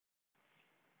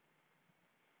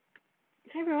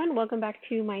Hi everyone, welcome back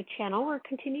to my channel. We're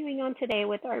continuing on today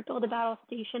with our Build a Battle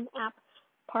Station app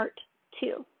part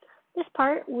 2. This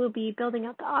part will be building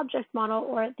out the object model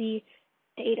or the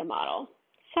data model.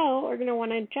 So we're going to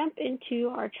want to jump into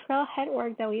our Trailhead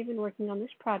org that we've been working on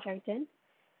this project in.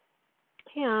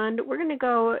 And we're going to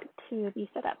go to the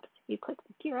setup. You click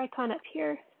the gear icon up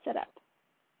here, setup.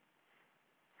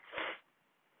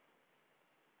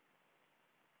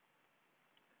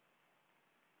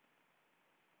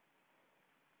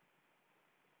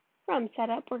 From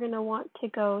setup, we're going to want to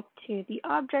go to the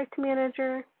object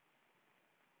manager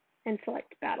and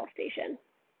select battle station.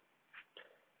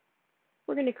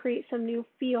 We're going to create some new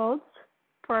fields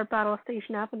for our battle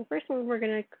station app, and the first one we're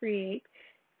going to create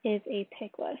is a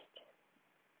pick list.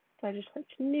 So I just click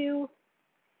new,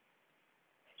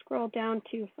 scroll down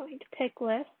to find pick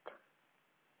list,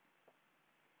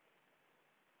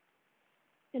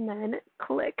 and then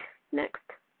click next.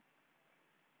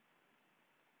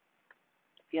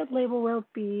 Field label will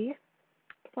be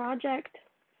project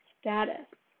status.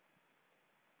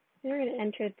 We're going to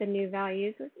enter the new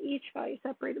values with each value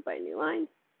separated by a new line.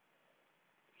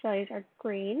 Values are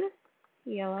green,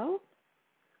 yellow,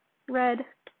 red,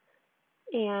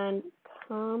 and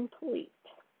complete.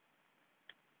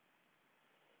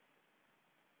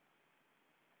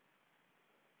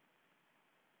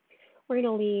 We're going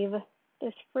to leave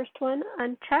this first one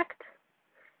unchecked,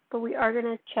 but we are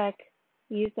going to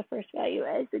use the first value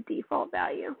as the default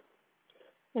value.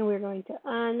 And we're going to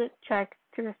uncheck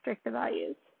to restrict the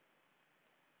values.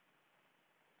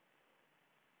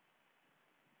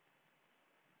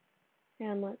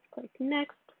 And let's click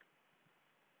next.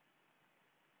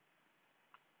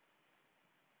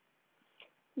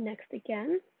 Next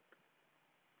again.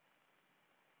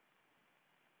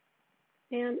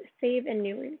 And save and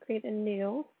new. We're going to create a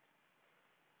new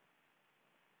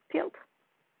field.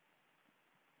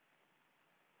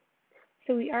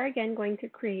 So we are again going to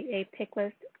create a pick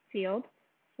list field.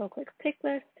 So click pick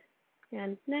list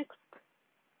and next.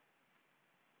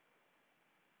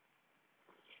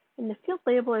 And the field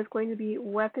label is going to be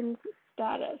weapons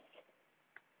status.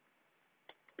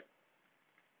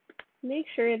 Make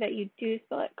sure that you do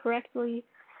spell it correctly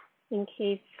in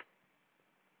case,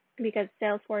 because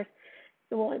Salesforce,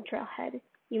 in Trailhead,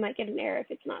 you might get an error if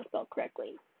it's not spelled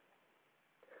correctly.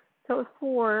 So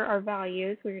for our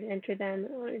values, we're going to enter them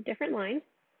on a different line.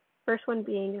 First one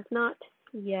being is not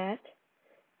yet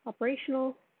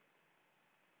operational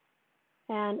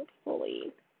and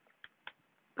fully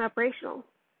operational.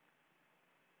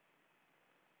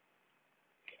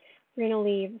 We're going to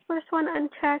leave the first one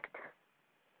unchecked.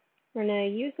 We're going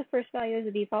to use the first value as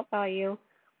the default value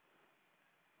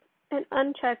and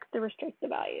uncheck the restricted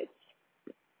values.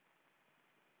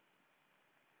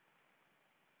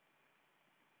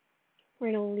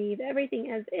 We're going to leave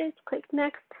everything as is, click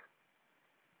next,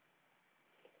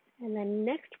 and then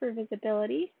next for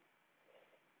visibility,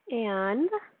 and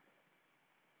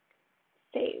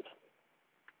save.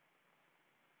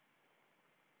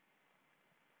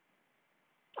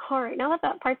 All right, now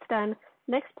that part's done,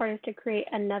 next part is to create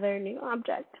another new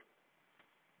object,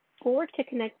 or to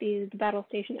connect the Battle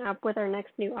Station app with our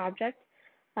next new object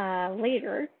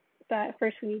later, but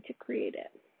first we need to create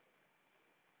it.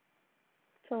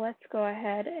 So let's go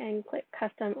ahead and click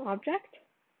Custom Object.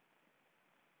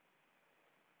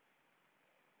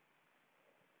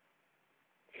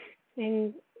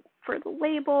 And for the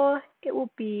label, it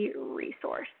will be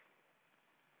resource.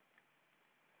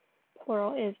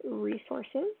 Plural is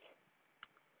resources.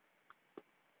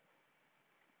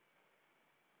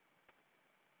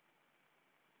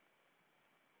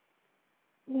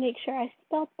 Make sure I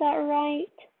spelled that right.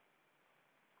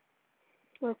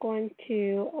 We're going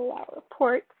to allow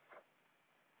reports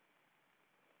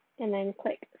and then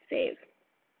click Save.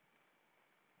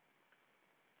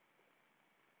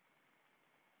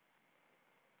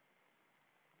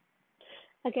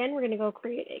 Again, we're going to go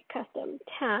create a custom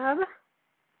tab.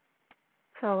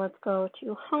 So let's go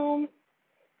to Home,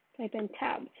 type in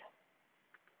Tabs.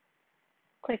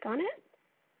 Click on it,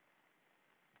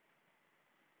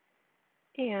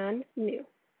 and New.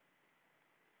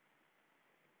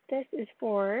 This is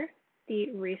for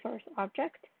the resource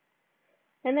object.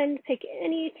 And then pick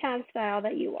any tab style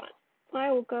that you want. I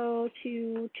will go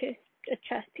to a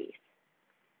chess piece.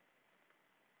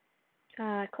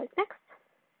 Click next.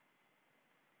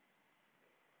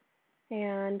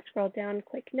 And scroll down,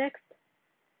 click next.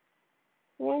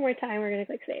 One more time, we're going to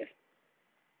click save.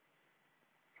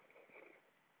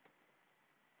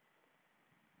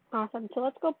 Awesome. So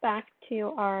let's go back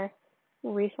to our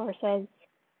resources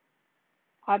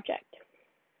object.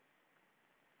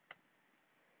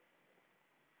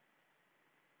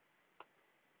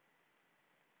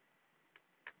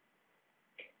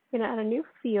 I'm going to add a new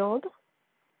field,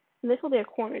 and this will be a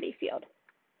quantity field.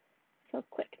 So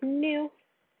click New.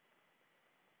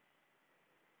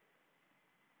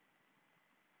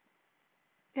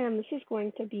 And this is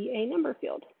going to be a number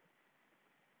field.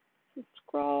 So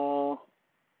scroll.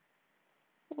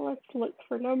 Let's look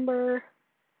for number.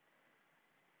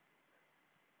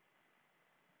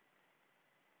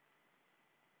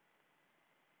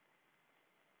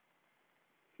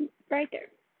 Right there.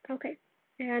 Okay.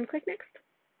 And click Next.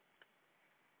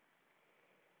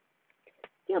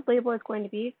 Field label is going to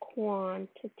be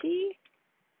quantity.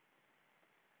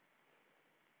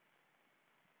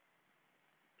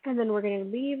 And then we're going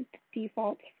to leave the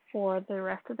default for the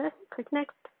rest of this. Click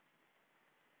Next.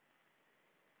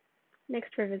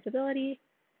 Next for visibility.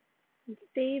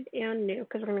 Save and New,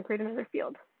 because we're going to create another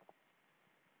field.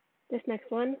 This next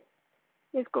one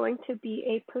is going to be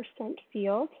a percent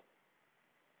field.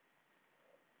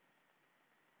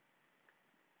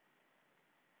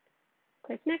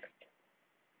 Click Next.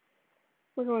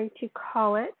 We're going to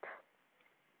call it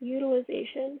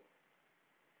utilization.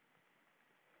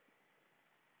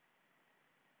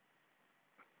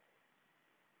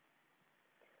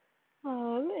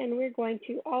 And we're going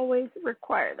to always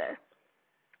require this.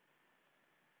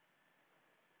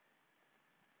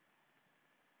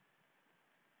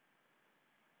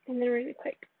 And then we're going to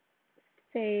click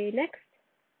say Next,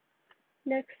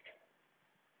 Next,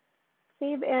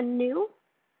 Save and New.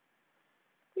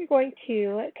 We're going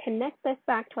to connect this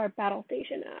back to our Battle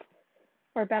Station app,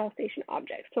 or Battle Station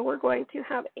object. So we're going to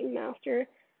have a master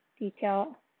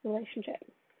detail relationship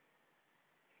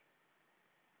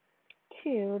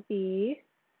to the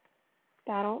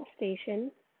Battle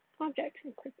Station object.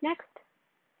 And click Next.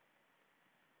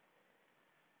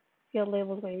 Field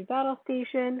label is going to be Battle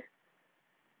Station.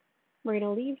 We're going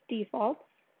to leave defaults.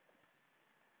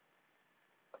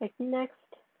 Click Next,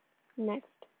 Next,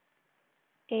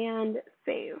 and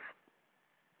Save.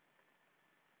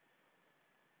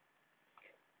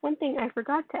 One thing I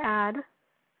forgot to add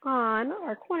on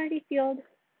our quantity field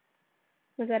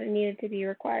was that it needed to be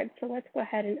required. So let's go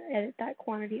ahead and edit that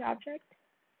quantity object.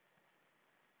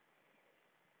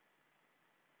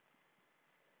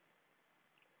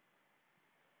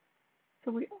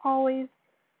 So we always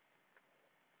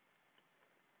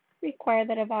require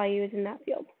that a value is in that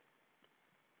field.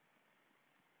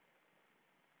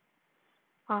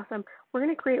 Awesome. We're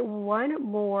going to create one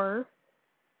more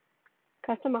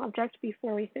custom object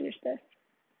before we finish this.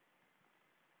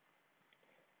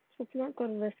 So let's not go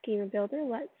to the schema builder.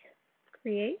 Let's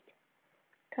create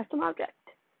custom object.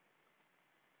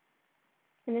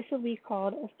 And this will be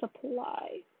called a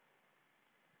supply.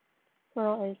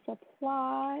 Plural is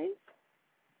supplies.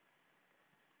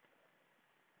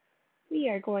 We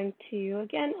are going to,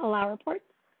 again, allow reports.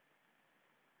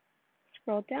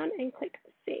 Scroll down and click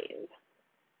Save.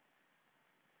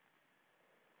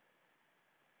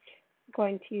 I'm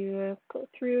going to go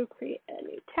through, create a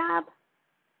new tab.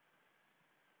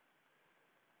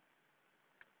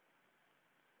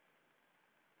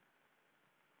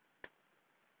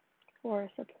 For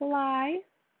supply,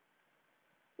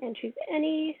 and choose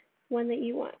any one that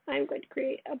you want. I'm going to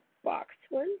create a box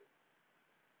one.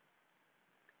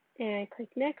 And click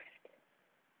Next,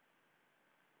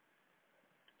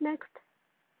 Next,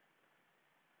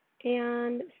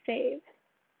 and Save.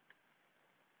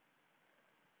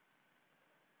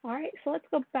 All right, so let's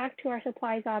go back to our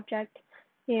supplies object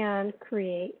and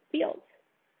create fields.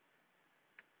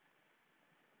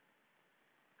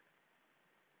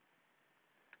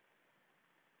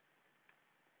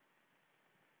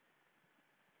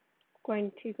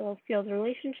 Going to go Field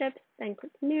Relationships, then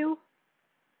click New.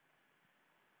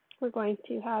 We're going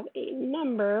to have a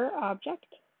number object,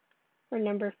 or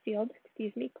number field,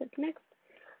 excuse me, click Next.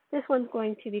 This one's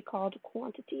going to be called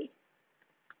Quantity.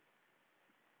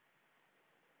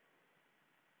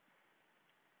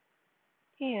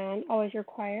 And always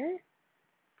require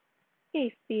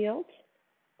a field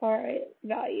or a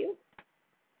value.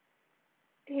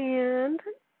 And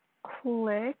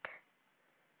click,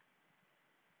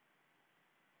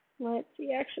 let's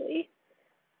see, actually,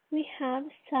 we have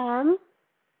some,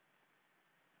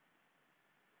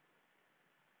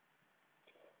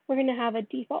 we're going to have a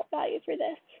default value for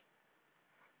this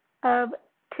of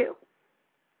 2.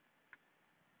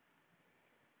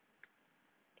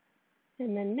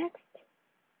 And then Next,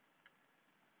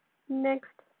 Next,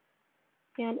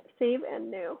 and Save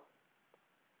and New.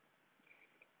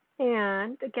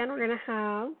 And again, we're going to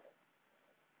have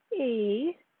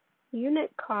a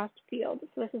unit cost field.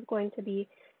 So this is going to be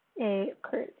a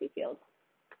currency field.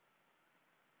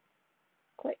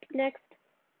 Click Next.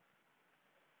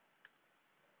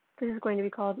 This is going to be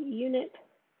called unit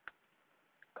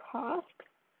cost.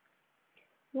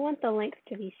 We want the length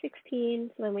to be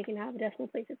 16, so then we can have a decimal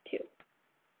place of 2.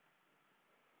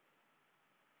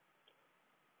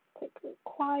 Click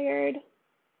required.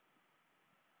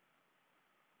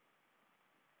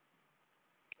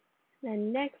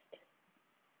 Then next,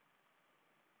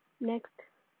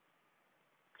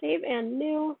 save and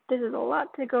new. This is a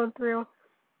lot to go through.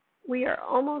 We are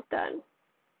almost done.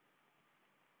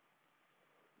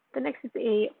 The next is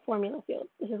a formula field.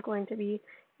 This is going to be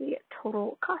the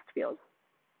total cost field.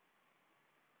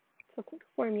 So click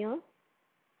formula.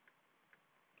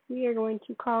 We are going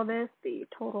to call this the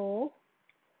total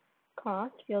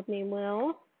cost. Field name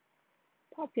will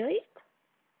populate.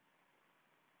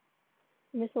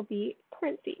 And this will be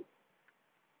currency.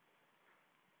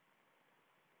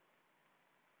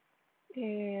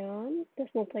 And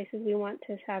decimal places we want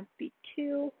to have be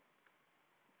 2.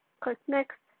 Click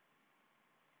next.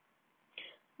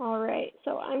 All right,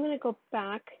 so I'm going to go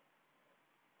back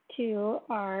to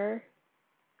our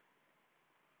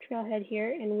Trailhead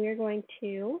here, and we're going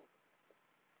to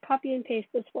copy and paste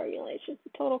this formula. It's just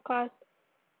the total cost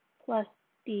plus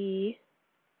the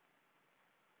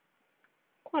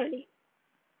quantity,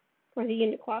 or the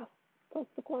unit cost plus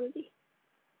the quantity.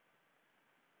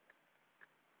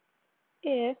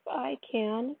 If I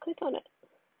can click on it.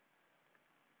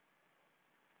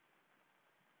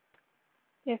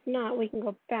 If not, we can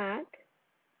go back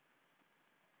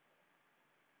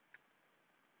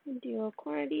and do a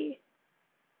quantity,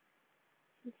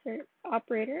 insert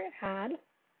operator, add,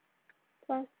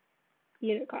 plus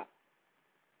unit cost.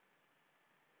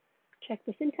 Check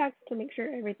the syntax to make sure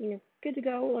everything is good to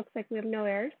go. Looks like we have no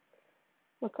errors.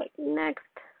 We'll click next.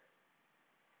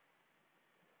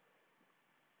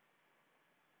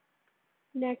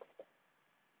 Next.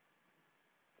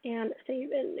 And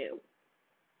save and new.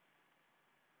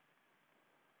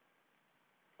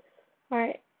 All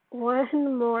right,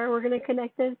 one more. We're going to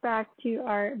connect this back to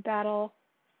our battle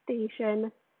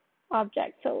station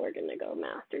object. So we're going to go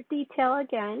master detail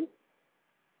again.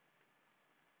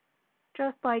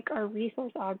 Just like our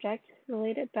resource object,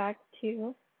 relate it back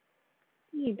to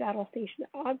the battle station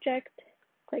object.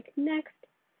 Click next.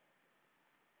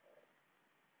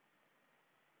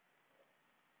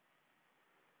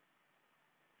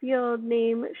 Field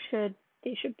name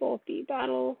they should both be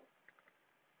battle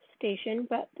station,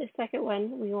 but the second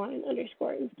one we want an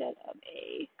underscore instead of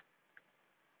a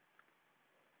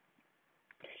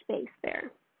space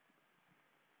there.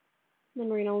 Then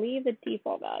we're going to leave the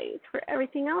default values. For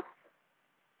everything else,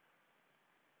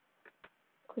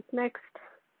 click next.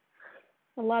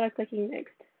 A lot of clicking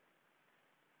next.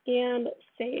 And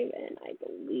save, and I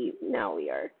believe now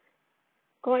we are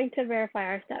going to verify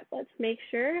our step. Let's make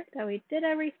sure that we did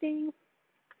everything.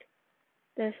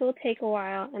 This will take a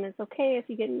while, and it's okay if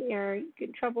you get an error, you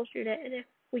can troubleshoot it, and if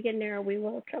we get an error, we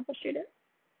will troubleshoot it.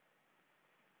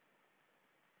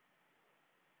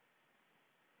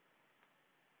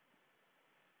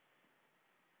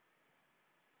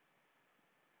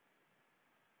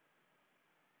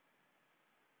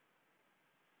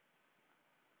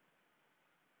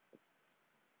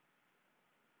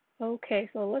 Okay,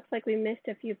 so it looks like we missed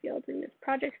a few fields. We missed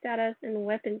project status and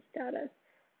weapon status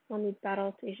on the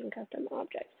battle station custom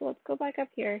object. So let's go back up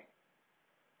here.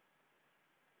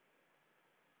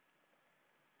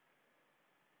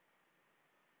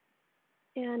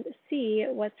 And see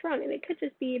what's wrong. And it could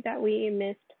just be that we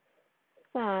missed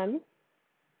some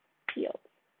fields,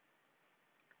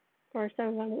 or some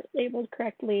of them were labeled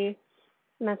correctly,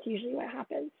 and that's usually what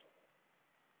happens.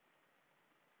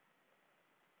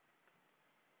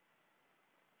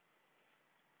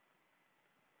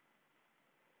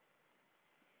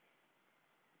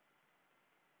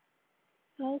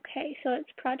 Okay, so it's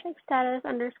project status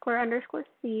underscore underscore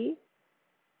C.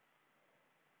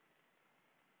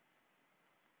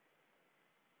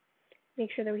 Make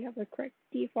sure that we have the correct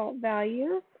default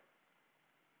values.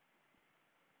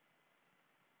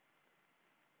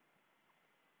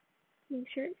 Make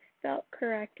sure it's spelled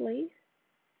correctly.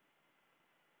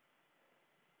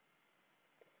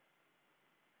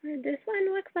 This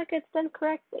one looks like it's done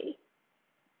correctly.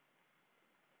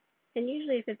 And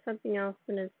usually if it's something else,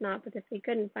 then it's not, but if we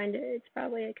couldn't find it, it's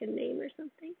probably like a name or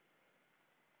something.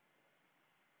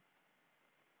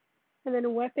 And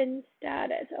then weapon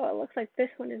status. Oh, it looks like this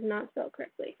one is not spelled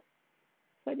correctly.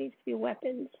 So it needs to be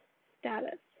weapons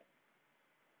status.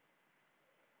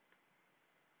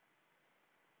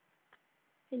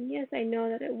 And yes, I know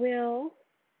that it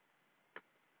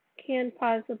can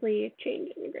possibly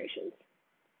change integrations.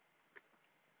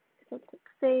 So let's click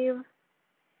save.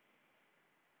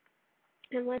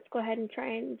 And let's go ahead and try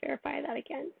and verify that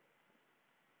again.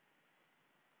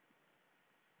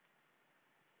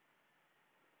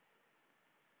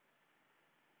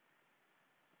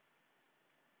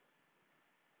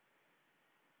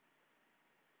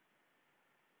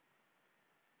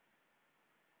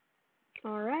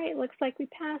 All right, looks like we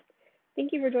passed.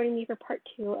 Thank you for joining me for part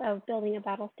 2 of building a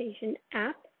battle station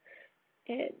app.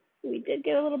 We did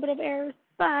get a little bit of errors,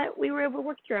 but we were able to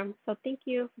work through them. So thank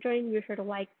you for joining me. Be sure to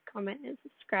like, comment, and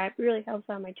subscribe. It really helps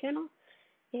on my channel.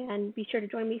 And be sure to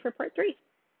join me for part 3.